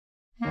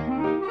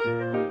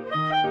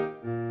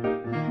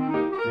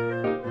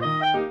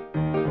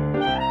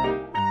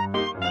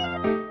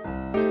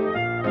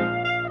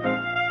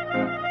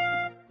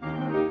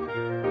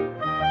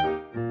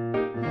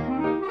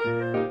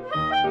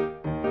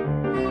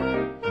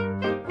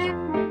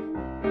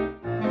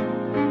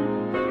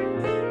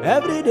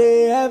Every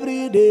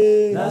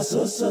day, na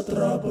so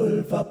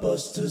trouble for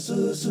post to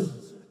Zuzu.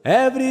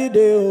 Every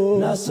day, oh,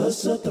 na so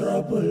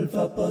trouble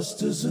for post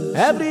to Zuzu.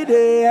 Every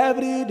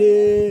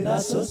day, na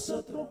so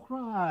trouble. Don't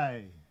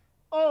cry.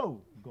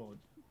 Oh, God.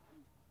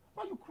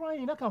 Why are you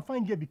crying? I can't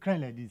find you be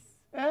crying like this.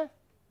 Eh?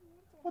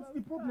 What's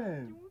the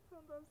problem?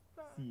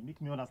 See, make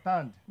me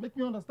understand. Make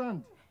me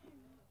understand.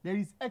 There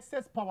is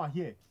excess power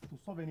here to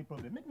solve any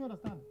problem. Make me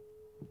understand.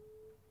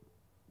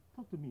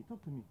 Talk to me.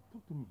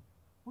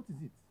 What is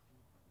it?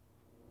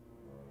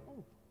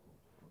 Oh,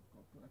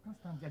 God, I can't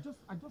stand it.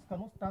 I just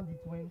cannot stand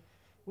it when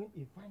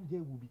a fine girl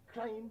will be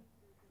crying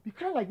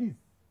like this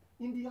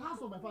in the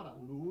house of my father.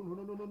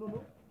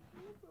 No.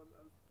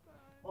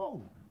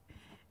 Oh,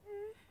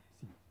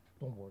 see,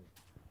 don't worry.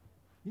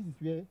 This is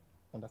where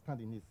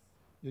understanding is.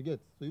 You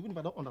get? So even if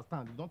I don't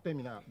understand, you don't tell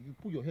me now. You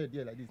put your head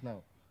there like this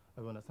now.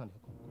 I will understand.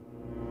 Come.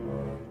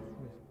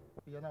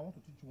 Yeah, now I want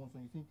to teach you one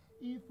song. You sing.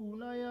 If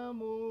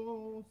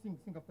unayamo,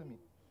 sing after me.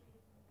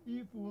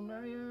 If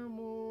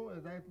unayamo,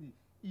 exactly.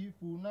 If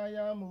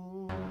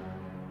unayamo,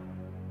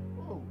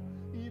 oh,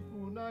 if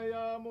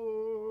unayamo,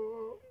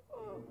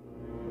 oh,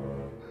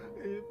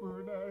 if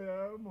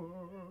unayamo.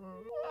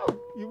 Oh,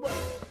 you what?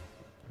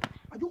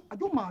 Are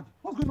you mad?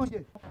 What's going on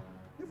here?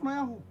 If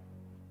unayamo.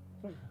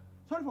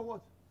 Sorry for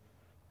what?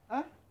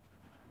 Eh?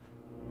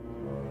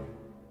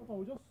 Papa,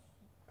 we're just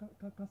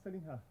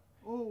cancelling her.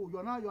 Oh,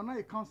 you're not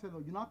a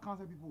counselor. You not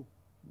counsel people.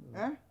 No.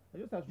 Eh?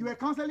 You were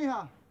counseling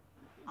her.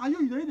 And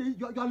you're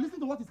listening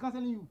to what is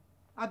counseling you.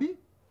 Abi? I'm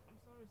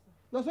sorry, sir.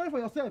 You're sorry for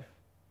yourself.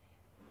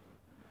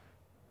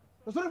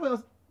 You're sorry for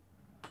yourself.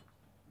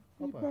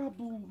 Papa,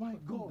 my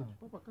God.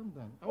 Papa, calm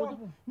down.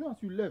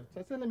 As you left,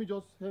 I said let me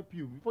just help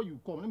you. Before you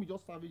come, let me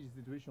just salvage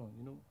the situation,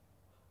 you know.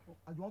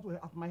 And you want to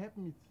help as my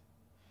helpmeet?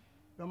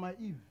 You're my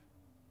Eve.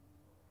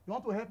 You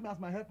want to help me as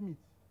my helpmeet?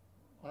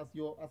 As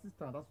your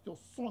assistant, as your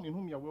son in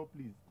whom you are well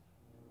pleased.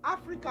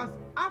 Africa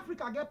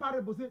get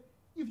parable say,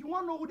 if you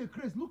want to know who they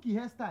craze, look at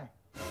hairstyle.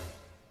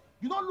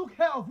 You don't look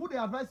hair of who they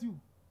advise you.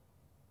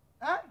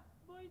 Eh?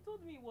 But he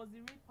told me he was the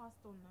real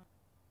pastor now.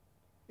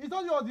 He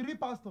told you I was the real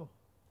pastor?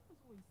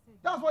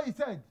 That's what he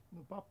said.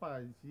 No,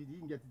 Papa, she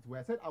didn't get it well.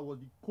 I said I was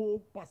the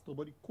co-pastor,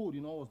 but the code,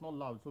 was not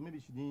loud, so maybe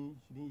she didn't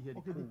hear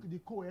the code. Okay, the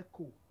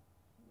co-echo.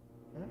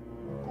 Eh?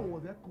 The co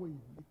was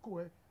echoing. The co.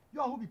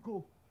 You are who be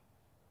co?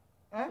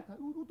 Eh?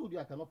 Who told you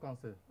I cannot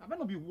cancel? I better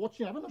not be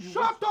watching.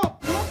 Shut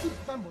up! You don't see the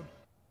signboard.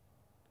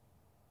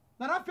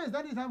 Now that face,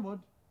 that is signboard.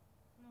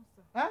 No,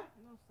 sir. Eh?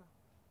 No, sir.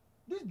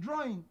 This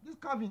drawing, this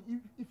carving,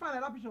 you find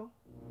like that picture.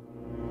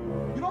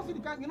 You don't see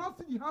the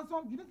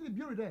handsome, you don't see the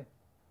beauty there.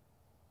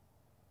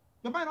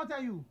 Your mind not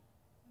tell you.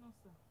 No,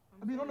 sir.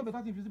 You don't know better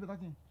thing if you see better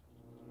thing.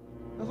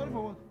 You're sorry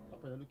for what?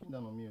 Papa, you're looking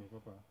down on me,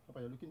 Papa. Papa,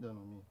 you're looking down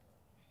on me.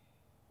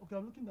 Okay,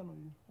 I'm looking down on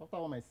you. After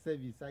all my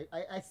service,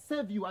 I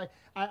serve you.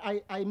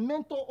 I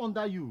mentor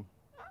under you.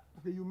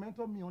 Okay, you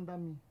mentor me under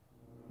me.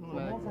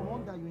 No, from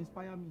under you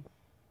inspire me.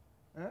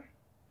 Eh?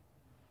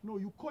 No,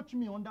 you coach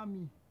me under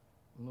me.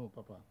 No,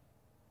 Papa.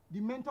 The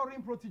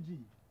mentoring protege,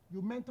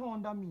 you mentor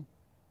under me.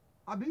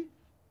 Abi?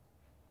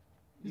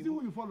 You see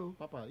who you follow?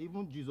 Papa,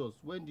 even Jesus,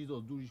 when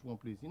Jesus do reach one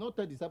place, you know,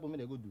 tell disciples when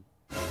they go do.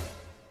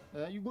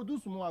 You go do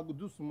some more, I go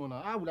do some more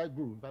now. How will I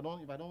grow if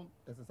I don't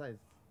exercise?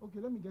 Okay,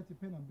 let me get a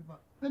pen and paper.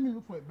 Let me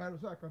look for a Bible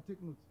so I can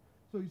take notes.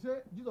 So you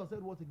say Jesus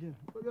said what again?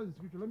 Here's the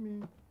scripture. Let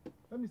me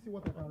see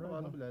what I can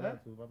write. Papa, like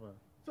that too, Papa.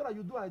 So that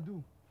you do, I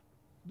do.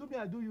 Do me,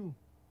 I do you.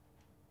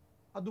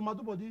 I do my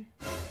do body.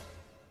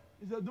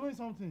 Is you're doing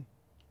something.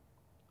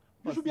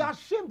 You should be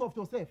ashamed of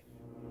yourself.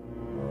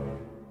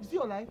 You see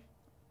your life?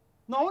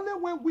 Now only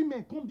when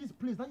women come this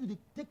place, now you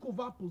take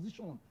over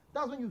position.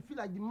 That's when you feel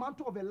like the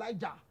mantle of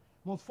Elijah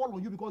must fall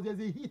on you because there's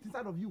a heat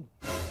inside of you.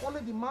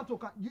 Only the mantle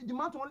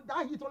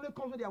that heat only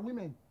comes when they are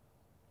women.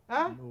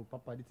 Eh? No,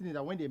 Papa, the thing is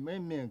that when the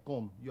men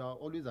come, you are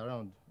always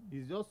around.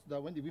 It's just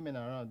that when the women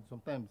are around,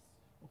 sometimes.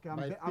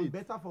 Okay, I'm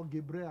better for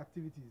Gabriel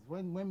activities.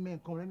 When men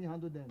come, let me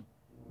handle them.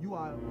 You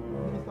are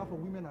Minister for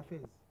Women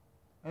Affairs.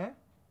 Eh?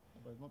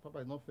 Papa,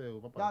 it's not fair,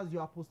 Papa. That's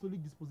your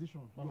apostolic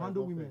disposition. Papa, you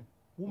handle women.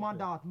 Woman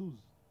thou art lose.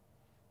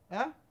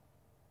 Eh?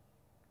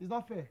 It's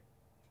not fair.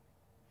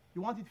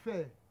 You want it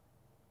fair.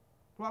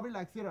 Probably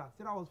like Sarah.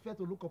 Sarah was fair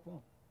to look upon.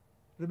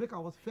 Rebecca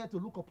was fair to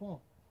look upon.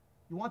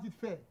 You want it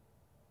fair.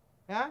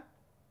 Eh? I'm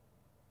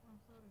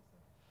sorry, sir.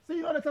 See,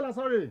 you want to tell her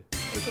sorry.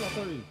 Tell her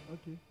sorry.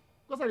 Okay.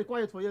 Because I be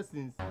quiet for years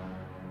since.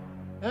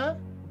 Eh?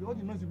 All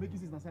the noise you make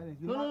is in silence.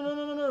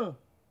 No.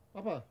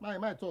 Papa,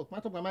 my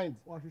talk my mind.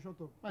 Oh, I should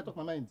shut up. My talk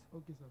my mind.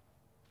 Okay, sir.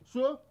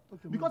 So,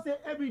 okay, because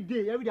every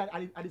day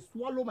I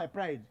swallow my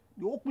pride.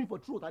 They open me for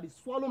truth. I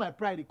swallow my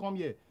pride. They come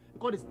here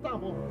because they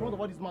stand in front of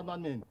all these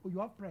madman men. Oh, you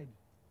have pride.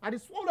 I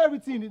swallow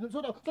everything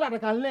so that I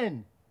can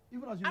learn.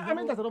 Even as you. I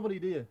mean, that's a lot for the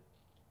day.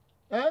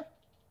 Eh?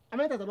 I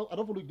mean, that's a lot. I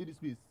don't follow this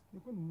place. You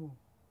couldn't know.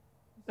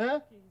 Eh?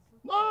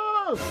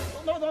 No!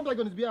 Don't beg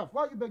on his behalf.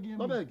 Why are you begging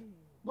Don't me? beg.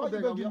 Don't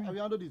beg. I will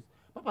handle this.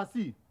 Papa,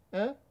 see.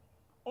 Eh?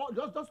 Oh,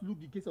 just look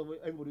the case of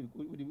everybody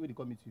when they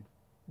come meet you.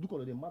 Look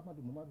all of them, mad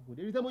people.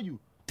 They resemble you.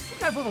 What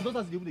kind of those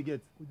as they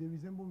get? Could they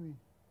resemble me?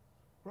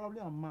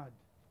 Probably I'm mad.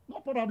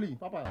 Not probably,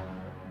 Papa.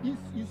 He's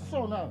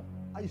sure now.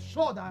 Are you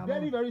sure that I'm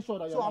Very sure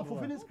that you're So I'm not the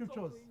one. fulfilling Don't talk to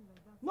scriptures. him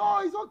like that. No,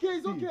 it's okay,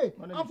 it's See, okay.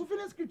 my name I'm is-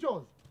 fulfilling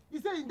scriptures. He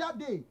said in that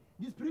day,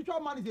 the spiritual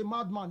man is a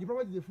madman, the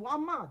prophet is a fool.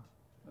 I'm mad.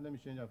 Now let me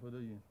change and follow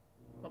you.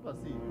 Papa,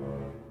 see,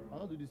 I'll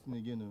not do this thing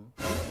again.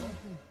 No.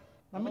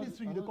 My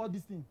ministry, you dey call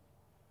this thing.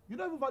 You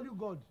don't even value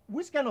God.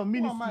 Which kind of Who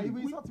ministry? am I? You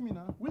will insult me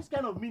now. Which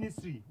kind of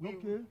ministry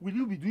Okay. will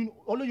you be doing?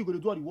 Only you go to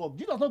do all the work.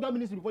 Jesus not get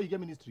ministry before you get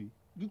ministry.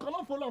 You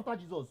cannot follow after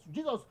Jesus.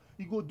 Jesus,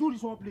 he go do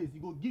this one place. He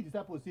go give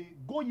disciples, say,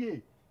 go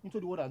ye into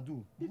the world and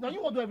do. Now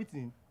you want to do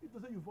everything. If to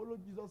say you follow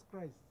Jesus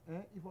Christ,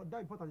 if I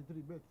die before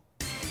 33 bet.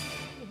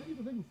 If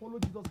to say you follow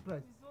Jesus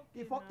Christ,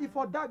 It's okay if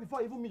I die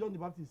before I even meet John the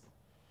Baptist,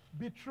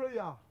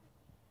 betrayer.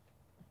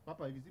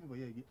 Papa, if you see me for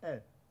here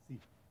again, see.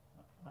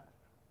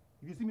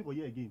 If you see me for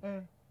here again,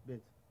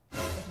 bet.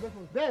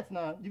 Bet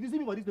now. If you see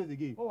me for this place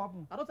again, What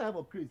happened? I don't have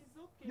a craze. It's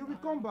okay. You will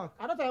come back.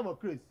 I don't have a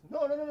craze. No.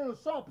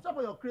 Shop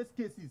on your craze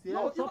cases. Yeah?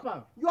 No, Shop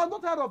am. you are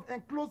not tired of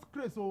enclosed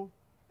grace, so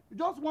you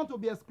just want to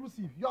be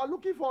exclusive. You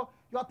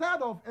are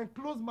tired of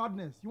enclosed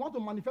madness. You want to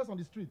manifest on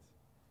the streets.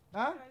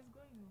 Huh? It's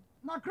going on.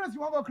 Now, Chris, you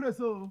want to go Chris,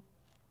 so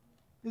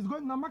he's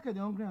going to the market,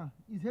 the hungry.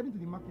 He's heading to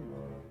the market.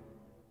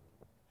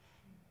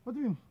 What do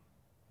you mean?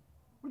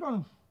 Which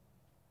one?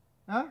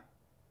 Huh?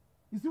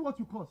 You see what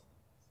you cost?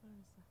 Sorry,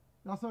 sir.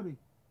 You are sorry.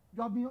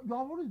 You have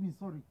always been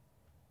sorry.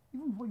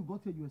 Even before you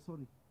got here, you were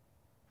sorry.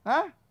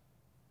 Huh?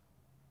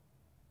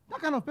 That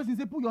kind of person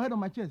say, put your head on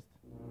my chest.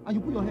 And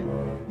you put your head.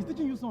 He's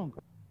teaching you song.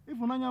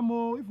 Ifunanya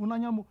mo.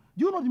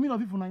 Do you know the meaning of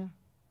Ifunanya?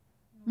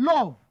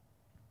 Love.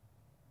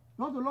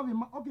 You want to love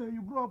him. Okay,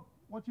 you grew up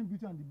watching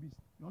Beauty and the Beast.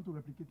 You want to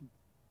replicate it.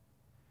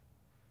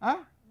 Huh?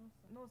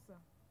 No, sir.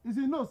 He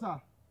said, no, sir.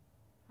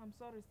 I'm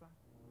sorry, sir.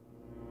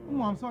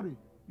 Oh, I'm sorry.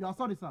 You are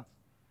sorry, sir.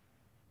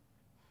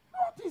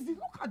 What is it?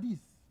 Look at this.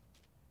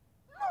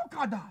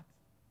 Look at that.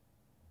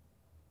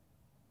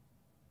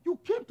 You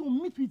came to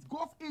meet with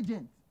God's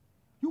agent.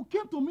 You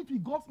came to meet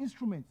with God's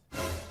instrument.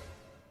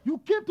 You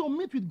came to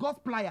meet with God's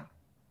plier.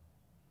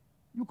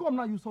 You come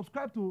now, you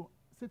subscribe to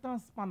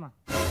Satan's spanner.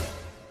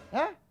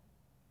 Eh?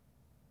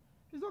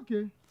 It's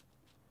okay.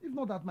 If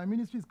not that my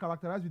ministry is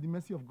characterized with the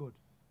mercy of God.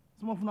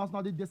 Some of us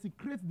now, they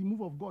desecrate the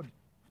move of God.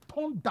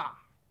 Thunder.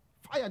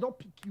 Fire don't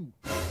pick you.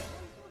 When you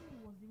told me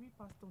he was the real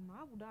pastor now,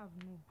 how would I have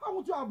known? How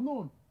would you have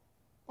known?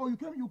 Oh, you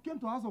came to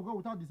the house of God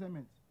without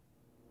discernment.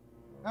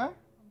 Eh?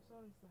 I'm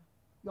sorry, sir.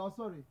 You are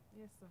sorry.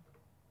 Yes, sir.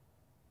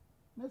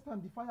 Next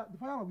time, the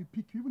fire will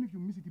pick you. Even if you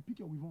miss it, you pick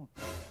your weave-on.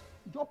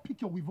 You just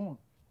pick your weave-on.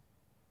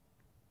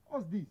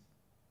 What's this?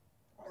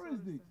 What is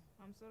this?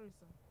 Sir. I'm sorry,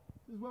 sir.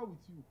 It's well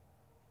with you.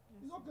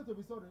 Yes, It's sir. okay to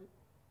be sorry.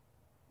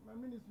 My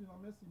ministry is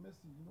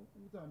mercy, you know.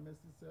 Every time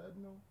mercy said,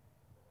 no.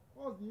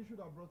 What's the issue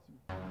that brought you?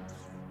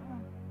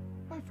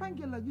 I find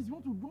girl like this, you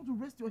want to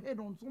rest your head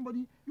on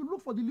somebody, you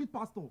look for the lead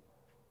pastor.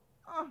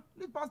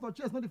 Lead pastor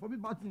chair is not the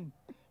forbidden bad thing.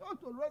 You want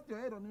to rest your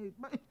head on it.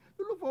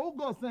 You look for who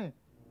God sent.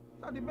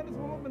 That the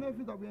small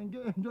benefit that we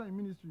enjoy in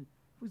ministry.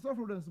 If we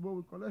suffer them, but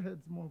we collect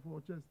heads more for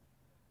our chest.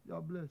 You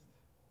are blessed.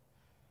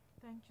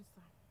 Thank you,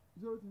 sir.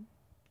 Is that everything?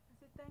 I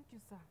said thank you,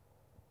 sir.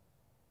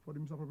 For the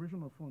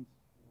misappropriation of funds.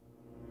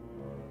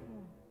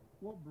 Oh.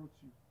 What brought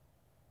you?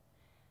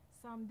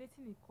 So I'm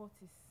dating a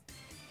Curtis.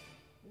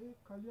 Hey,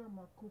 Kaya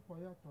Mako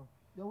Payata.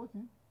 You are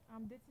waiting?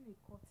 I'm dating a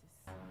Curtis.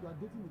 You are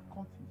dating a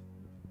Curtis.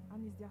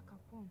 And it's their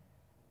Capone.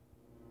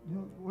 You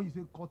know, when you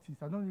say Curtis,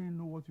 I don't really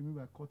know what you mean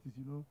by Curtis,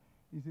 you know.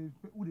 It's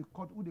who they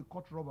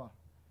cut rubber.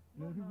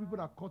 You know, people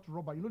that cut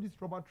rubber. You know this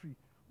rubber tree?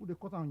 Who they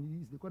cut on the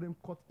east, they call them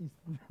cut east.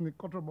 They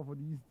cut rubber for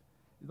the east.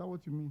 Is that what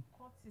you mean?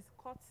 Curtis.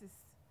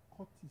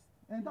 Curtis.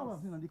 And that was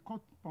saying that they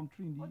cut palm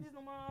tree in the All east. these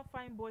normal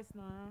fine boys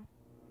now.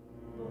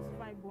 Those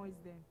fine boys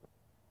then.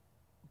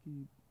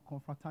 Okay,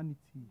 confraternity.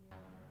 Yes.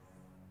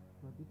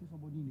 You are dating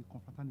somebody in a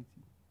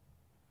confraternity.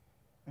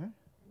 Eh?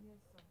 Yes,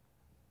 sir.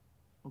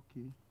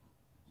 Okay.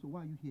 So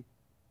why are you here?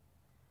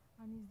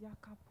 And it's their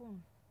Capone.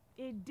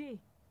 A day,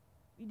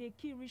 if they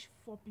kill reach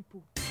 4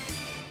 people.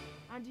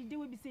 And the day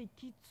we be say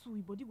kill 2,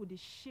 your body go dey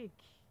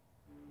shake.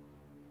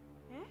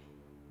 Eh?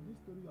 This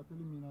story you are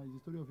telling me now is the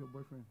story of your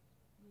boyfriend.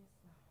 Yes,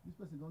 sir. This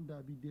person don't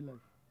die, be day life.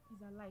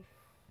 He's alive.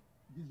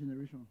 This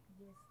generation,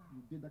 Yes, sir.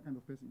 you date that kind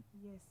of person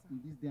Yes, sir. in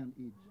this day and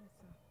age. Yes,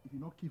 sir. If you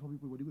not kill for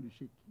people, your body go to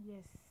shake.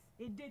 Yes.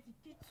 A day to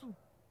kill 2,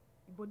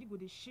 your body go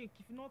dey shake.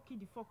 If you not kill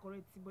the 4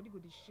 correct, your body go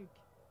dey shake.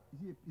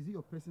 Is it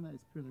your personal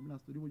experience? I mean, a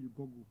story where you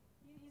Google.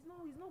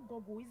 It's not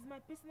Gogo. It's my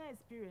personal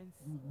experience.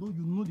 You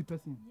know the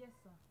person. Yes,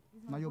 sir.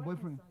 It's Now your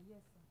boyfriend? Sir.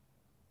 Yes, sir.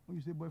 When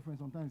you say boyfriend,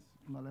 sometimes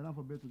you lie down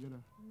for bed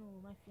together. No,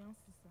 my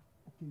fiancé, sir.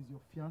 Okay, it's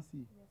your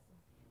fiancé, Yes, sir.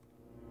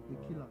 the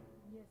killer.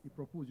 Yes, He sir.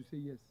 proposed, you say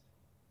yes.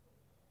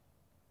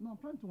 No, I'm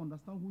trying to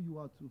understand who you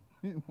are too.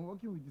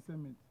 Working with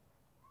discernment.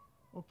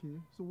 Okay,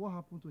 so what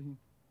happened to him?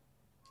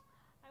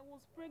 I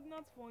was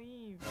pregnant for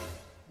him.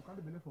 You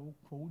can't believe for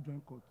who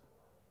joined court.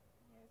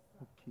 Yes,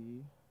 sir. Okay.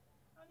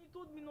 And he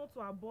told me not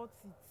to abort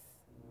it.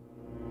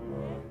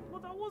 Eh?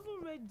 But I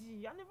wasn't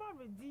ready. I never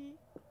ready.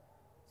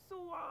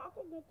 So I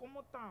could go come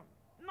out time.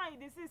 Now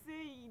they say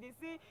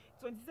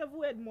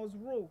 27 head must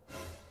roll.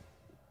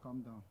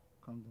 Calm down,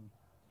 calm down.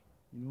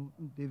 You know,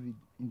 David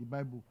in the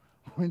Bible,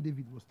 when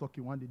David was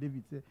talking one day,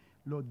 David said,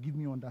 Lord, give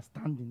me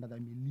understanding that I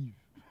may live.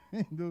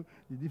 You know,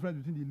 the difference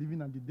between the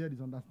living and the dead is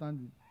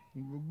understanding.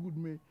 In a good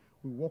way,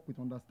 we walk with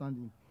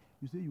understanding.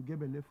 You say you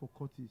gave a left for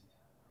Curtis.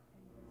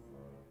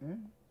 Eh?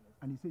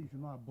 And he said you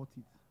should not abort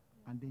it.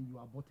 And then you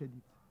aborted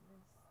it.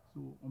 So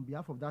on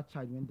behalf of that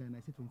child went there and I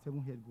said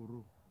 27 head go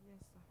roll.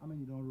 Yes, sir. How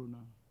many don't roll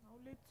now?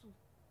 Only 2.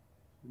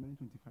 Remaining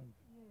 25.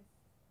 Yes.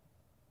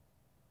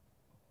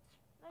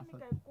 Let me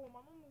Asa- come.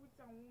 I don't know what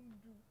I won't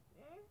do.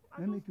 Eh?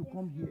 Let me make you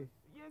come here.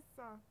 Yes,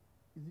 sir.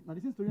 Is it now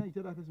the same story you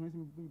tell that person when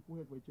you put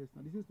head for your chest?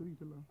 Now the same story you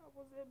tell her. I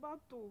was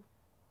about to.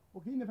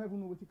 Okay, you never even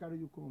know what to carry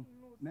you come.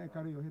 No, Now you sir.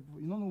 carry your head for,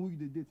 you don't know who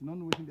you date, you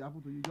don't know what they happen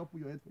to you, you just put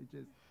your head for your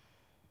chest.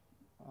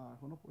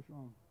 For not push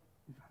on.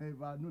 If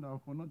I know that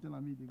for not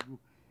telling me they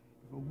go.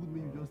 For good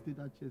me you just stay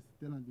that chest,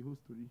 tell them the whole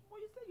story. But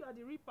you say you are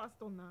the real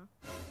pastor now.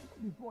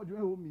 The porch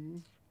where hold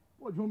me.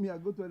 Porch hold me, I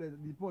go toilet,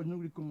 the porch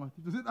no really come out.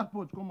 If you say that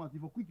porch come out,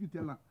 if you quick you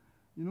tell her.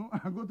 You know,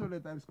 I go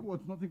toilet, I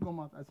squat, nothing come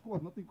out. I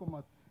squat, nothing come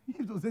out. If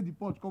you say the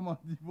porch come out,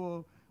 if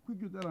you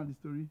quick you tell her the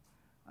story.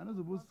 I'm not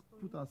supposed to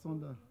put her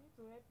asunder. You need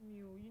to help me.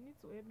 Oh. You need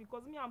to help me.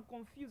 Because me, I'm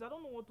confused. I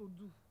don't know what to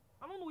do.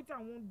 I don't know what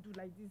I won't do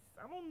like this.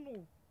 I don't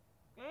know.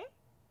 Eh?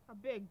 I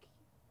beg.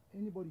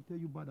 Anybody tell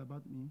you bad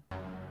about me?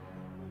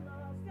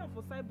 I see am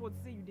for sideboard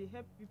say you dey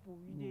help people.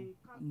 You dey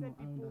counsel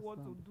I people what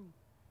to understand. do.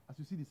 As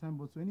you see the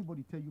signboard, so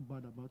anybody tell you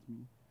bad about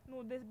me?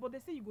 No, but they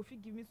say you go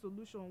fit give me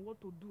solution what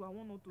to do. I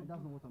want not to And do.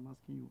 that's not what I'm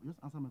asking you. Just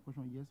answer my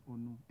question, yes or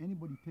no.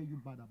 Anybody tell you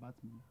bad about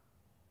me?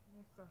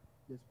 No, sir.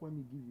 The spoil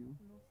me give you.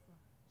 No, sir.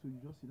 So you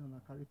just sit down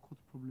and carry court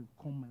problem,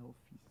 come my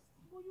office.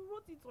 But you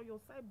wrote it on your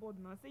sideboard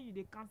now. Say you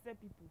dey cancel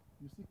people.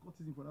 You see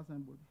courtesan for that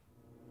signboard.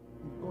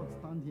 If God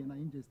stand here and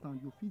angel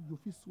stand, you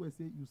feel swear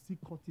say you see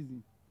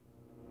courtesan.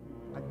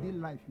 I dey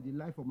life, you the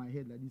life of my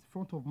head like this,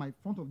 front of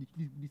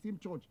the same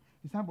church.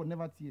 The signboard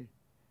never tear.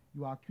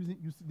 You are accusing,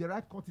 you see the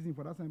right courtesan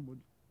for that signboard.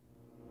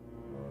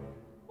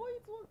 But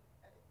it was.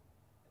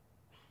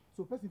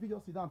 So person fit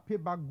just sit down and pay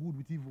back good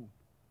with evil.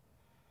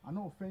 I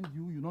no offend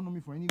you, you don't know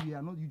me for anywhere.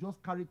 I know you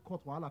just carry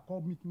court wahala,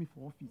 call meet me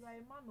for office. You are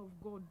a man of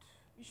God.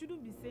 You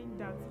shouldn't be saying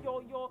that.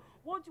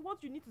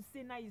 What you need to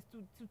say now is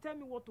to tell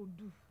me what to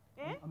do.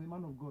 Eh? I'm a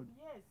man of God.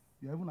 Yes.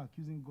 You're even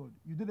accusing God.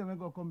 You did it when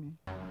God called me.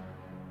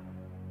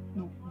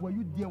 No, were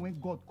you there when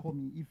God called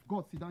me? If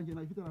God sit down here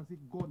now, if you tell and say,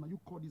 God, now you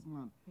call this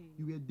man. Hey.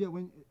 You were there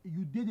when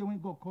you did it when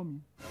God called me.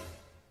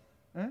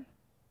 Eh?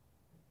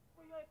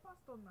 But you're a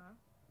pastor now.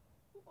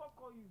 Who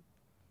call you?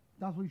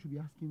 That's what you should be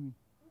asking me.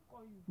 Who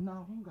call you?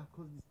 Now hunger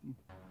caused this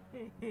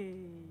thing.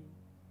 Hey.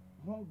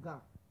 Hunger.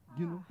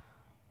 You know?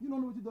 You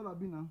don't know what $dollar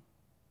be now.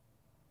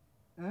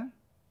 Eh?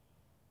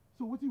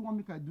 So what do you want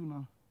me to do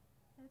now?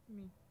 Help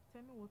me.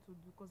 Tell me what to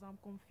do because I'm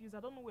confused. I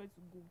don't know where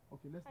to go.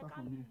 Okay, let's I start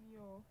can't from here. leave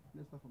you.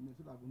 Let's start from here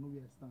so that I will know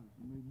where I stand.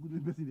 You know, good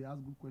person they ask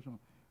good question.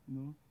 You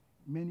know,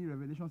 many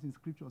revelations in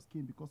scriptures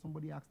came because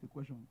somebody asked a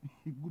question.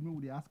 Good men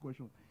would they ask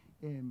question.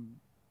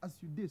 As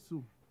you did so,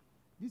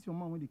 this your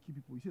man when they keep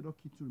people. You said don't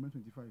keep to remain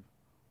 25.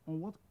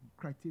 On what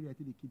criteria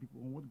did they keep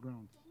people? On what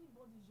ground?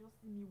 Anybody just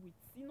see me with.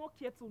 You not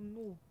care to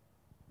know.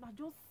 Now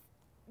just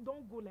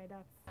don't go like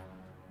that.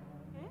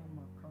 Eh?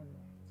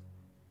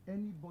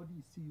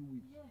 Anybody see you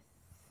with Yes.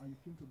 and you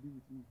came to be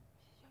with me.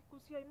 Yeah,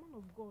 because you're a man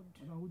of God.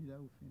 Now who did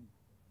I offend?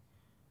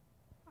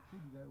 Who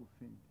did I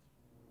offend?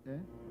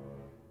 Eh?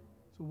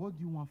 So what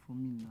do you want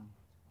from me now?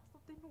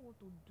 Pastor, tell me what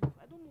to do.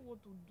 I don't know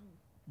what to do.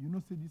 You know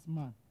say this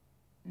man.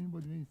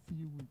 Anybody when you see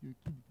you with your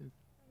kid test.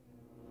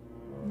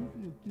 You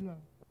see a killer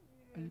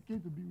and you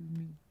came to be with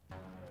me.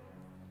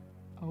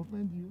 I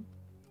offend you.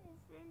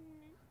 Offend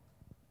me.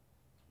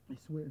 I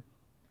swear.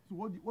 So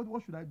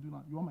what should I do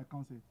now? You want my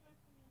counsel?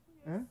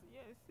 Yes, Eh?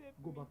 yes, help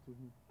Go me. back to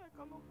him. I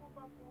cannot go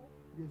back. Oh.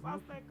 There's,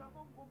 Pastor, I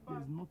cannot go back.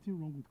 there's nothing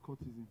wrong with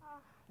courtesan.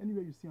 Ah.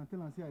 Anywhere you see and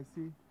tell and say, I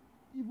say,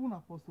 even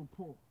Apostle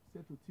Paul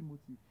said to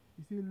Timothy,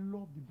 he said,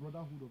 love the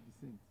brotherhood of the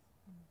saints.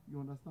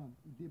 You understand?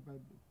 It did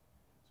Bible.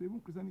 So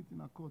even Christianity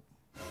in a court.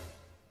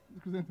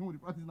 Christianity with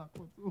the practice in a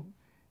court. So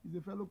he's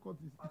a fellow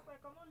courtist. Pastor, I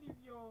cannot leave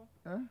you.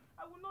 Eh?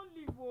 I will not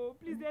leave. Oh,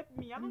 please help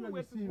me. I don't know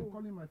Anywhere where you to see him, go.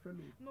 call him my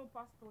fellow. No,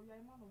 Pastor, you're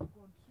a man of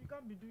God. You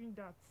can't be doing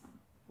that.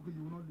 Okay,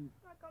 you will not leave.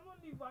 I cannot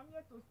leave. I'm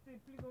here to stay.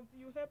 Please, until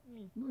you help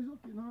me. No, it's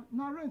okay.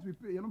 Now rent we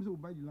pay. You're not saying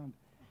we'll buy the land.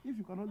 If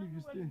you cannot leave,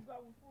 you Anywhere stay. you go,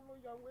 I will follow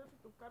you. I will help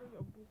you to carry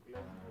your book.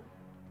 Let's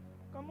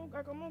go.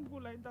 I cannot go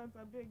like that.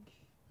 I beg.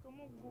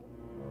 Cannot go.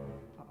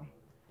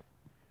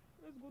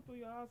 Let's go to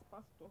your house,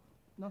 Pastor.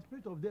 Now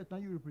spirit of death, now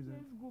you represent.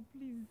 Let's go,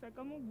 please. I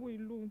cannot go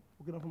alone.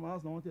 Okay, now from my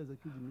house, now I want to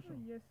execute the Oh, mission.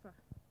 yes, sir.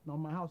 Now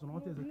my house, now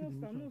I want to No, execute the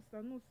sir, mission. no,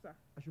 sir, no, sir.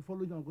 I should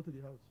follow you and go to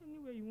the house.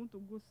 Anywhere you want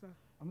to go, sir.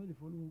 I'm not the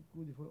following.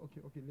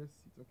 Okay, let's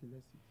sit. Okay,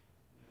 let's sit.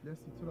 Let's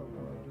sit so that we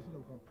can adjust, so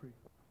that we can pray.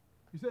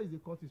 You said it's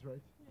a courtist,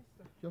 right? Yes,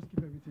 sir. Just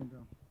keep everything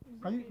down. It's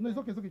Can you? okay No, it's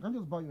then. okay. It's okay. Can you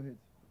just bow your head?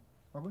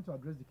 We're going to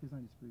address the case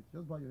and the spirit.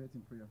 Just bow your head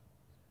in prayer.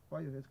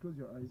 Bow your head. Close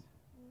your eyes.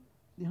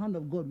 The hand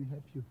of God will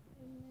help you.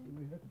 It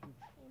will help you.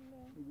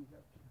 Amen. It will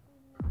help you.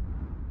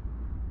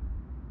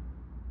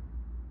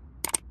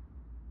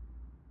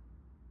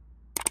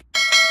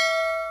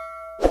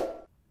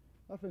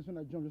 That friends when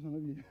I jump just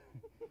another.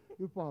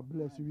 You people are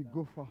blessed. You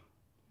will go far.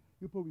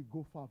 You people will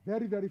go far.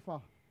 Very, very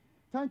far.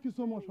 Thank you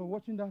so much for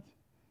watching that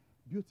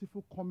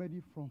beautiful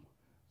comedy from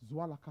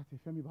ZUALAKATE,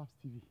 Femi Babs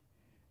TV.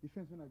 The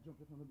friends when I jump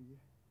just another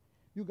here.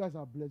 You guys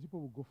are blessed. You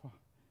people will go far.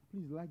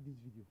 Please like this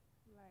video.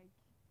 Like.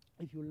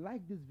 If you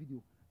like this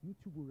video,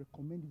 YouTube will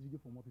recommend this video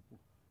for more people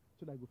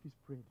so that it will feel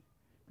spread.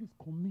 Please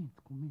comment.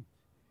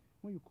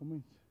 When you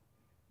comment,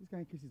 this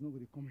kind of case is not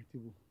going to come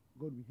table.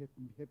 God will help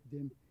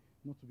them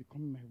not to be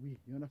coming my way.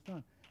 You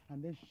understand? And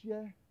then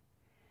share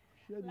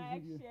this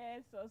Like, video. share,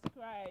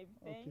 subscribe.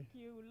 Thank Okay.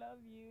 you. Love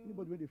you.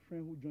 Anybody with a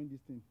friend who joined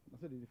this thing, I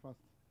said it fast.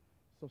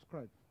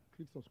 Subscribe.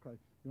 Click subscribe.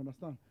 You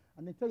understand?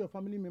 And then tell your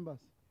family members.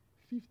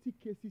 50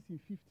 cases in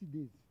 50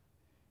 days.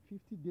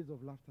 50 days of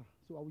laughter.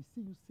 So I will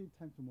see you same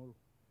time tomorrow.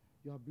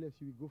 You are blessed.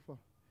 You will go far.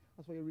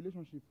 As for your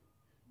relationship,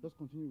 just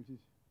continue with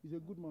it. He's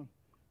a good man.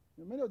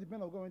 Many of the men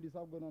of God when they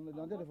serve God and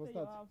they're there for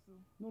start.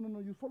 No.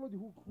 You follow the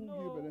who give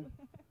you better.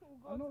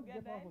 We'll I go know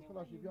together get power for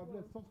scholarship. You are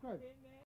blessed. Subscribe. Amen.